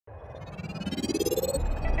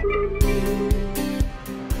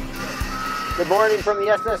Good morning from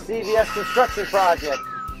the SSCVS construction project.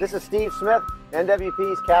 This is Steve Smith,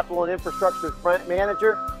 NWP's Capital and Infrastructure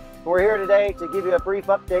Manager. We're here today to give you a brief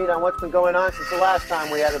update on what's been going on since the last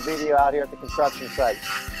time we had a video out here at the construction site.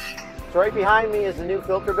 So right behind me is the new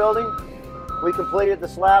filter building. We completed the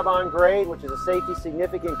slab on grade, which is a safety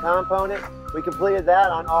significant component. We completed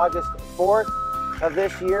that on August 4th of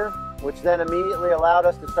this year, which then immediately allowed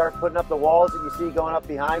us to start putting up the walls that you see going up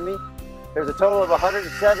behind me. There's a total of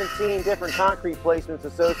 117 different concrete placements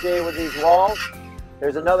associated with these walls.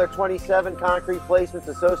 There's another 27 concrete placements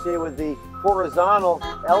associated with the horizontal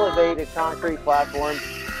elevated concrete platform.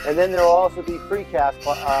 And then there will also be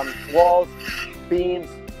precast walls, beams,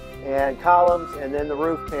 and columns, and then the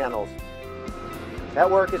roof panels. That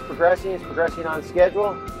work is progressing. It's progressing on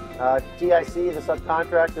schedule. TIC, the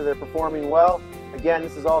subcontractor, they're performing well. Again,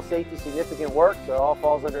 this is all safety significant work, so it all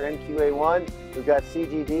falls under NQA1. We've got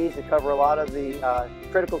CGDs that cover a lot of the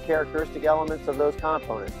critical characteristic elements of those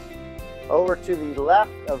components. Over to the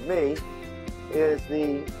left of me is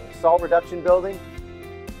the salt reduction building.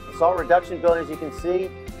 The salt reduction building, as you can see,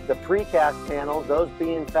 the precast panels, those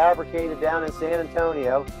being fabricated down in San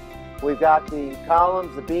Antonio. We've got the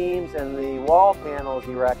columns, the beams, and the wall panels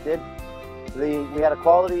erected. We had a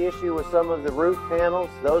quality issue with some of the roof panels.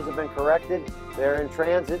 Those have been corrected. They're in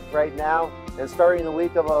transit right now. And starting the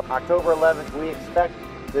week of October 11th, we expect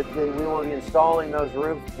that we will be installing those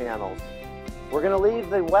roof panels. We're going to leave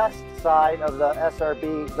the west side of the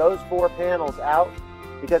SRB, those four panels out,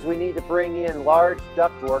 because we need to bring in large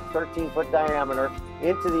ductwork, 13-foot diameter,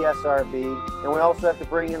 into the SRB, and we also have to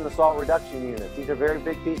bring in the salt reduction units. These are very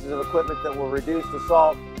big pieces of equipment that will reduce the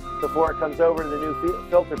salt before it comes over to the new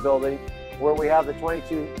filter building, where we have the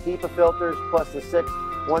 22 HEPA filters plus the 6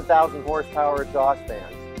 1,000 horsepower exhaust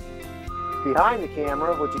fans. Behind the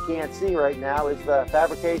camera, which you can't see right now, is the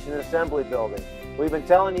fabrication and assembly building. We've been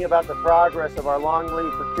telling you about the progress of our long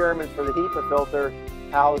lead procurements for the HEPA filter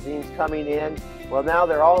housings coming in. Well, now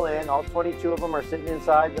they're all in. All 22 of them are sitting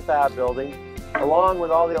inside the fab building, along with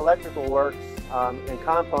all the electrical works and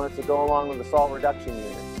components that go along with the salt reduction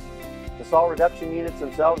units. The salt reduction units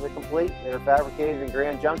themselves are complete. They're fabricated in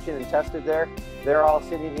Grand Junction and tested there. They're all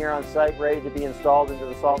sitting here on site ready to be installed into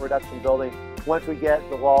the salt reduction building once we get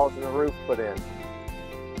the walls and the roof put in.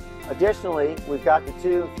 Additionally, we've got the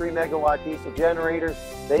two 3-megawatt diesel generators.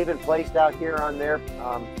 They've been placed out here on their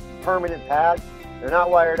permanent pads. They're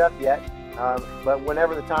not wired up yet, but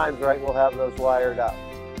whenever the time's right, we'll have those wired up.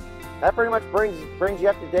 That pretty much brings you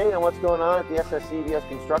up to date on what's going on at the SSCVS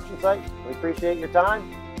construction site. We appreciate your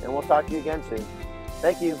time, and we'll talk to you again soon.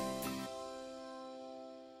 Thank you.